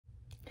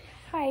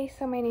Hi,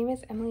 so my name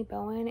is Emily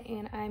Bowen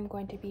and I'm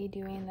going to be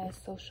doing the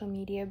social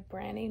media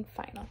branding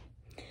final.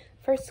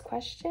 First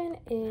question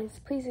is,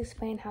 please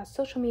explain how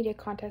social media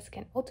contests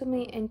can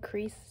ultimately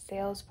increase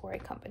sales for a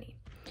company.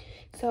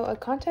 So a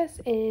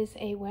contest is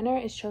a winner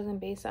is chosen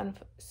based on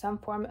some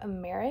form of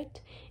merit,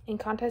 and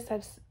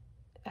contests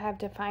have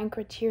defined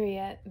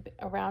criteria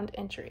around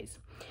entries.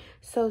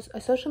 So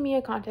a social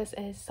media contest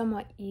is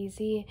somewhat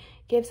easy.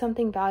 Give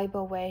something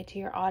valuable away to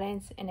your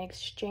audience in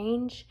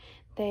exchange.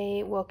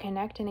 They will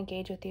connect and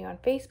engage with you on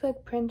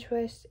Facebook,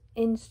 Pinterest,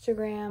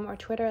 Instagram, or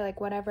Twitter, like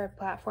whatever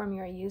platform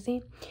you're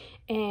using,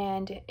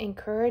 and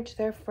encourage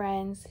their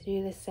friends to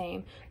do the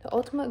same. The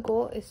ultimate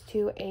goal is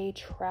to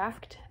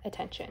attract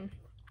attention.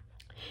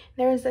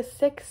 There's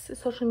 6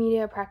 social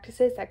media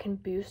practices that can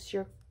boost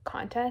your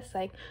contest,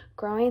 like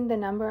growing the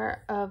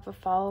number of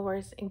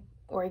followers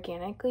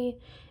organically,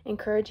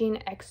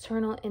 encouraging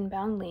external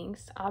inbound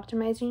links,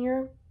 optimizing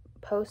your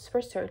posts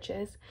for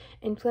searches,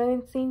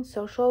 influencing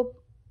social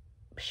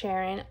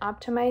sharing,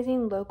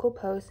 optimizing local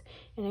posts,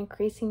 and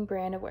increasing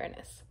brand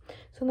awareness.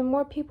 So the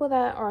more people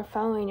that are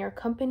following your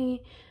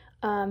company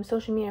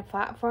social media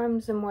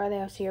platforms, the more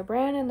they'll see your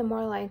brand, and the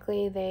more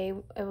likely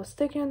it will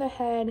stick in their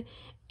head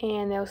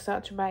and they'll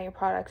start to buy your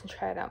products and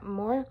try it out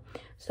more.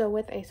 So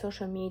with a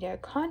social media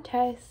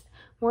contest,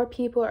 more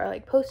people are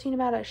like posting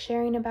about it,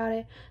 sharing about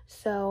it,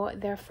 so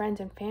their friends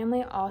and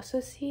family also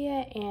see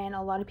it, and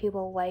a lot of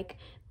people like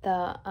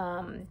the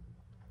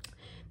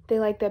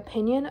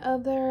opinion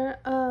of their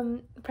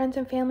friends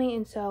and family,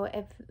 and so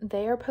if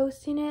they are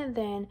posting it,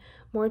 then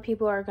more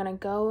people are going to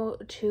go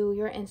to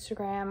your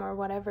Instagram or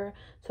whatever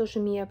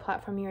social media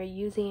platform you're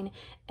using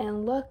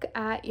and look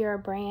at your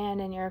brand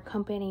and your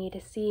company to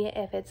see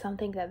if it's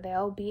something that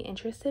they'll be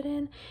interested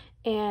in,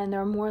 and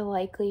they're more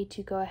likely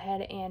to go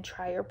ahead and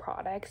try your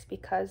products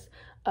because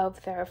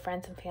of their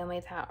friends and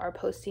family that are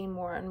posting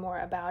more and more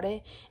about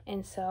it,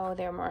 and so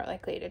they're more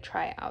likely to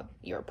try out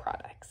your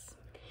products.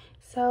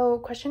 So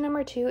question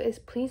number 2 is,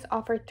 please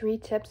offer 3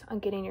 tips on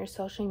getting your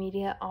social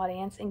media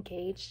audience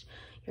engaged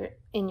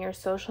in your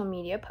social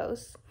media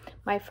posts.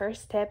 My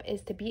first tip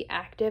is to be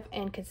active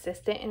and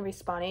consistent in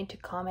responding to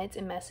comments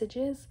and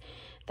messages.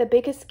 The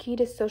biggest key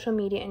to social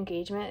media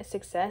engagement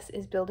success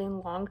is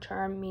building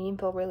long-term,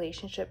 meaningful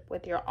relationship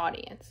with your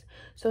audience.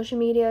 Social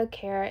media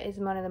care is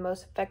one of the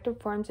most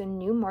effective forms of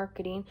new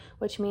marketing,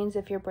 which means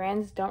if your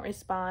brands don't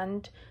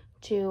respond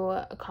to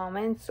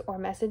comments or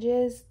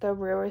messages, the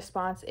real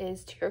response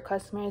is to your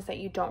customers that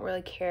you don't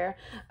really care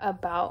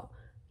about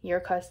your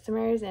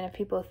customers. And if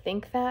people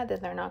think that, then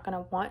they're not going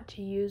to want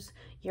to use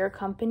your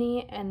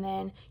company, and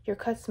then your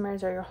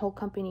customers or your whole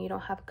company, you don't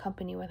have a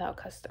company without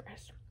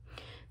customers.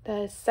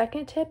 The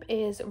second tip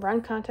is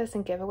run contests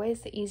and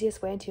giveaways. The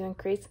easiest way to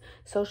increase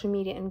social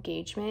media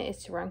engagement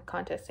is to run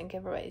contests and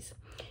giveaways.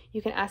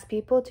 You can ask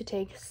people to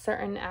take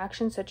certain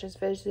actions, such as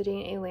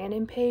visiting a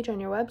landing page on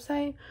your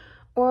website,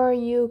 or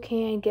you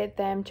can get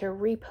them to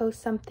repost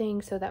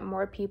something so that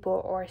more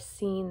people are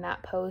seeing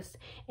that post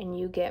and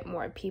you get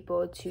more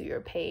people to your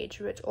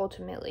page, which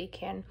ultimately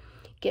can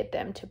get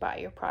them to buy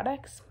your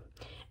products.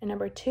 And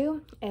number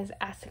 2 is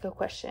ask a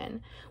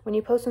question. When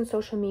you post on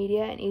social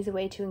media, an easy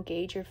way to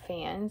engage your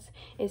fans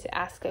is to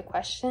ask a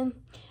question.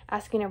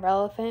 Asking a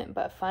relevant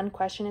but fun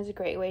question is a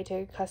great way to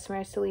get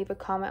customers to leave a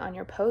comment on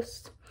your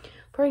post.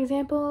 For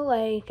example,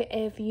 like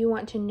if you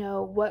want to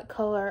know what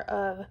color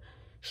of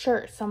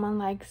shirt someone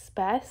likes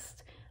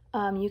best,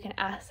 you can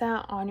ask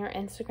that on your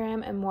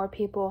Instagram, and more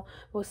people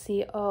will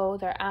see, oh,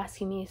 they're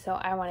asking me, so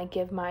I want to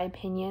give my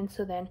opinion.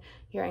 So then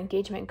your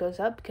engagement goes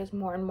up because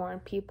more and more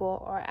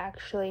people are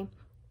actually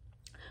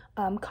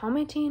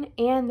commenting,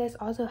 and this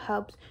also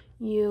helps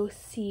you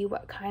see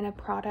what kind of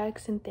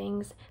products and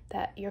things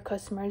that your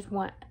customers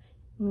want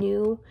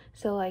new,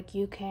 so like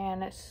you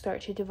can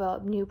start to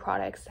develop new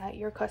products that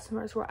your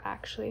customers will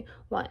actually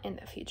want in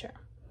the future.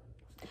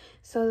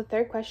 So the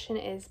third question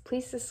is,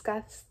 please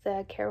discuss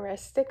the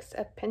characteristics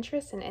of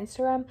Pinterest and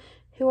Instagram.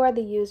 Who are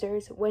the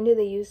users? When do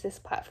they use this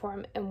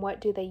platform? And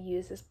what do they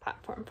use this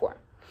platform for?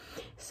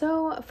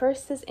 So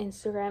first is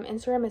Instagram.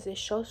 Instagram is a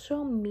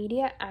social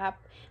media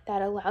app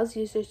that allows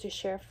users to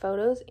share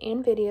photos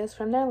and videos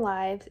from their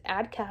lives,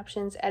 add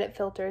captions, edit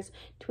filters,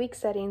 tweak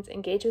settings,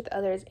 engage with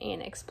others,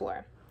 and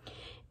explore.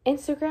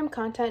 Instagram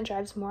content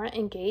drives more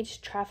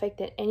engaged traffic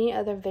than any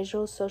other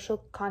visual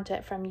social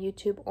content from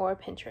YouTube or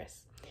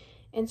Pinterest.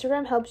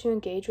 Instagram helps you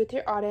engage with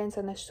your audience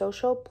on the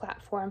social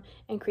platform,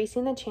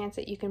 increasing the chance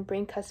that you can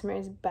bring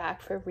customers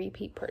back for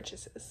repeat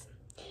purchases.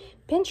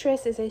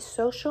 Pinterest is a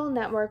social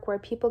network where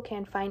people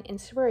can find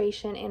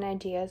inspiration and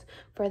ideas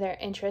for their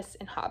interests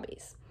and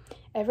hobbies.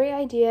 Every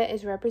idea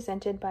is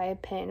represented by a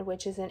pin,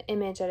 which is an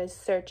image that is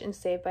searched and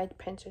saved by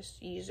Pinterest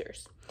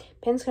users.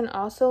 Pins can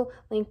also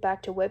link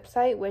back to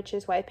website, which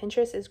is why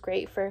Pinterest is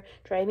great for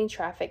driving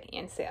traffic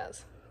and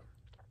sales.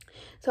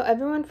 So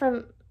everyone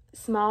from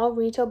small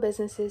retail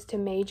businesses to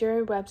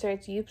major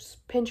websites use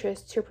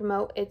Pinterest to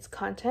promote its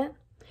content.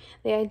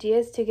 The idea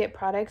is to get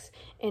products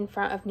in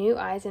front of new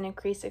eyes and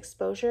increase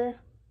exposure.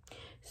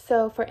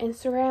 So for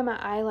Instagram,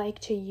 I like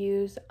to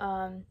use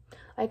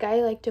Like,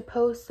 I like to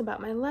post about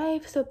my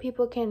life so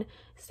people can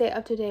stay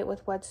up to date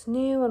with what's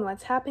new and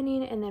what's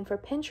happening. And then for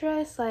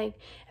Pinterest, like,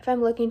 if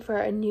I'm looking for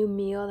a new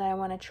meal that I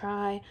want to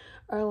try,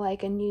 or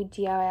like a new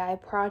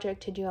DIY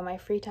project to do in my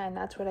free time,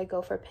 that's what I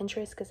go for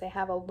Pinterest, because they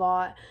have a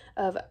lot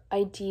of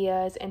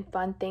ideas and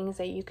fun things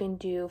that you can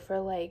do for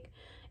like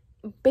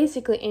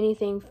basically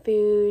anything,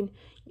 food,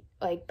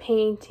 like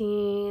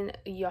painting,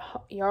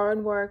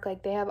 yard work.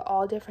 Like, they have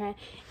all different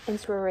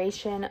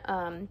inspiration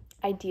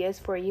ideas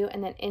for you.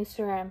 And then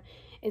Instagram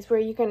is where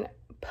you can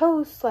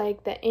post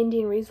like the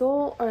ending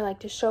result, or like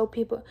to show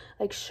people,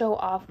 like show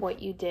off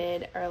what you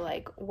did, or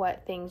like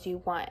what things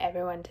you want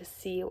everyone to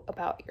see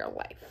about your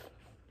life.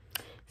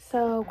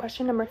 So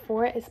question number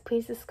 4 is,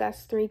 please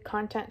discuss 3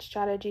 content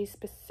strategies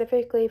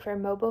specifically for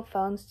mobile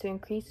phones to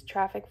increase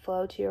traffic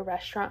flow to your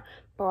restaurant,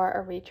 bar,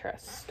 or retail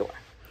store.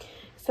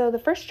 So the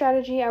first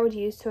strategy I would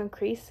use to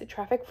increase the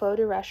traffic flow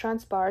to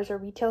restaurants, bars, or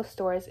retail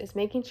stores is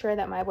making sure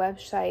that my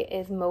website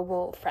is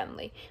mobile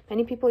friendly.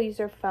 Many people use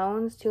their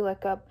phones to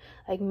look up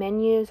like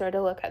menus or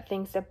to look at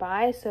things to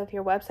buy. So if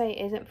your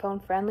website isn't phone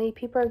friendly,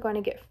 people are going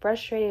to get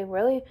frustrated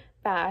really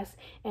fast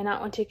and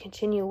not want to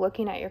continue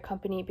looking at your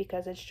company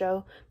because it's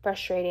so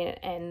frustrating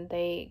and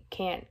they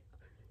can't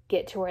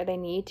get to where they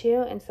need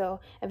to. And so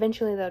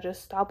eventually they'll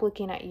just stop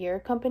looking at your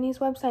company's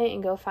website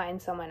and go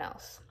find someone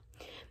else.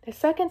 The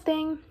second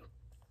thing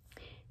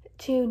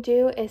to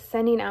do is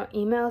sending out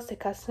emails to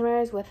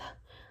customers with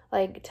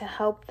like to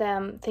help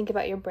them think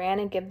about your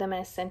brand and give them an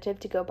incentive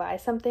to go buy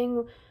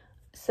something.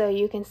 So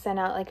you can send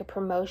out like a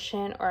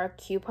promotion or a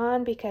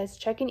coupon, because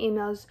checking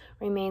emails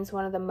remains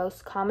one of the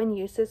most common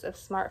uses of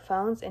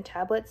smartphones and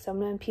tablets. So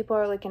when people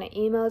are looking at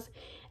emails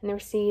and they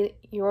see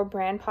your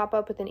brand pop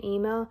up with an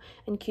email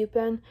and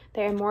coupon,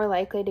 they are more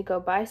likely to go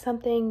buy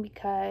something,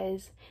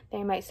 because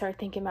they might start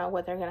thinking about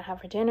what they're going to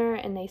have for dinner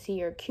and they see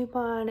your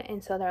coupon,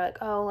 and so they're like,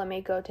 oh, let me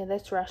go to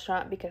this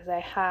restaurant because I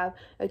have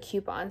a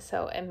coupon.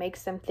 So it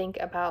makes them think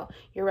about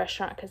your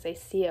restaurant because they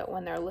see it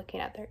when they're looking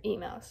at their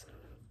emails.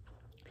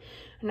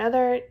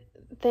 Another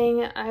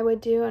thing I would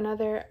do,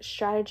 another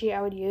strategy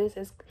I would use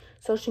is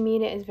social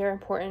media is very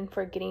important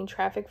for getting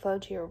traffic flow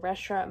to your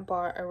restaurant,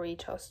 bar, or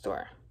retail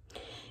store.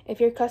 If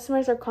your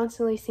customers are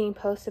constantly seeing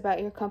posts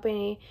about your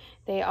company,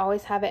 they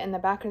always have it in the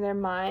back of their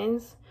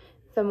minds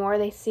the more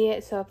they see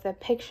it. So if the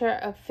picture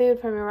of food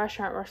from your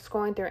restaurant were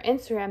scrolling through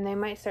Instagram, they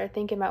might start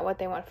thinking about what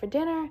they want for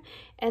dinner,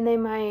 and they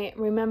might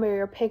remember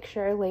your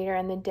picture later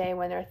in the day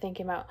when they're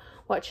thinking about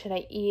what should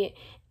I eat.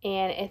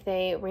 And if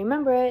they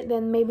remember it,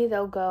 then maybe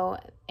they'll go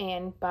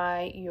and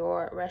buy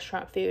your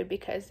restaurant food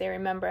because they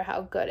remember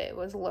how good it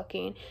was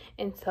looking.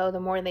 And so the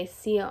more they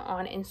see it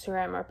on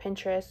Instagram or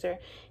Pinterest or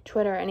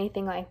Twitter or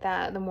anything like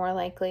that, the more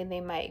likely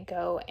they might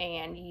go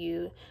and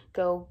you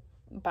go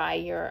buy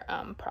your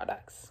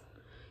products.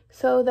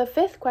 So the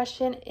 5th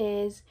question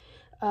is,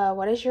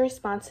 what is your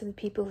response to the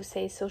people who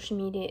say social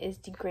media is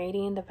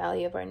degrading the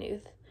value of our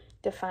youth?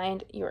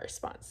 Define your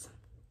response.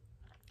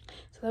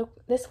 So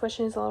this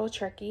question is a little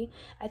tricky.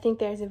 I think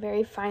there's a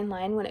very fine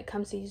line when it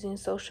comes to using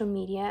social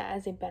media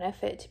as a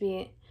benefit to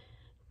be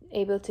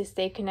able to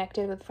stay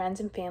connected with friends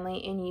and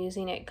family, and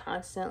using it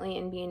constantly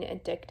and being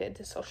addicted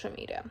to social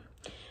media.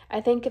 I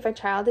think if a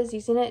child is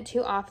using it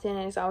too often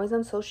and is always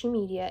on social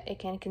media, it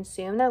can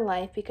consume their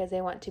life because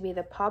they want to be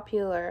the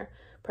popular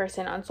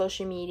person on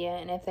social media,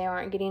 and if they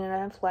aren't getting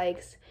enough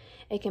likes,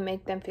 it can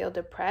make them feel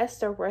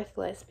depressed or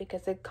worthless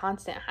because of the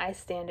constant high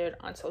standard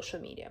on social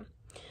media.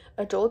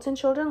 Adults in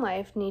children's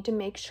life need to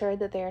make sure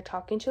that they are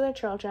talking to their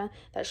children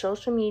that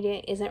social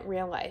media isn't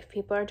real life.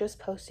 People are just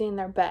posting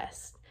their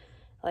best,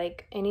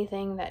 like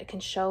anything that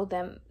can show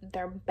them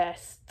their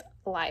best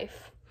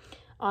life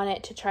on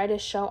it to try to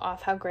show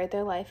off how great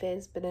their life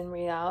is, but in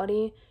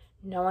reality,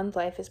 no one's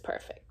life is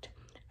perfect.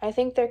 I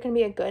think there can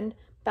be a good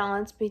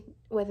balance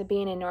with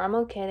being a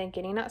normal kid and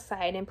getting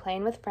outside and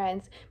playing with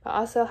friends, but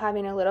also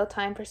having a little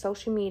time for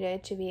social media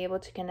to be able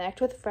to connect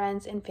with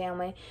friends and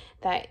family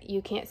that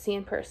you can't see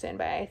in person.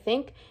 But I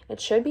think it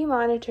should be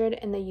monitored,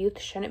 and the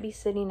youth shouldn't be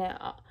sitting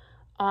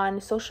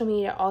on social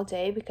media all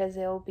day because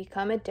they'll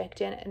become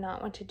addicted and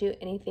not want to do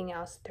anything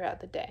else throughout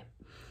the day,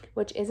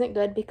 which isn't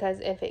good, because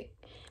if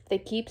they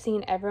keep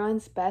seeing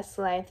everyone's best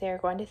life, they're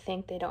going to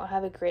think they don't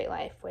have a great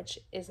life, which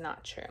is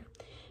not true.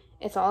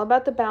 It's all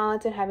about the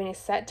balance and having a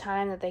set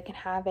time that they can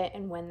have it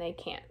and when they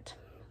can't.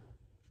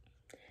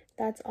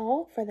 That's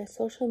all for the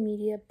social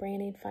media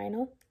branding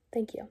final.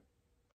 Thank you.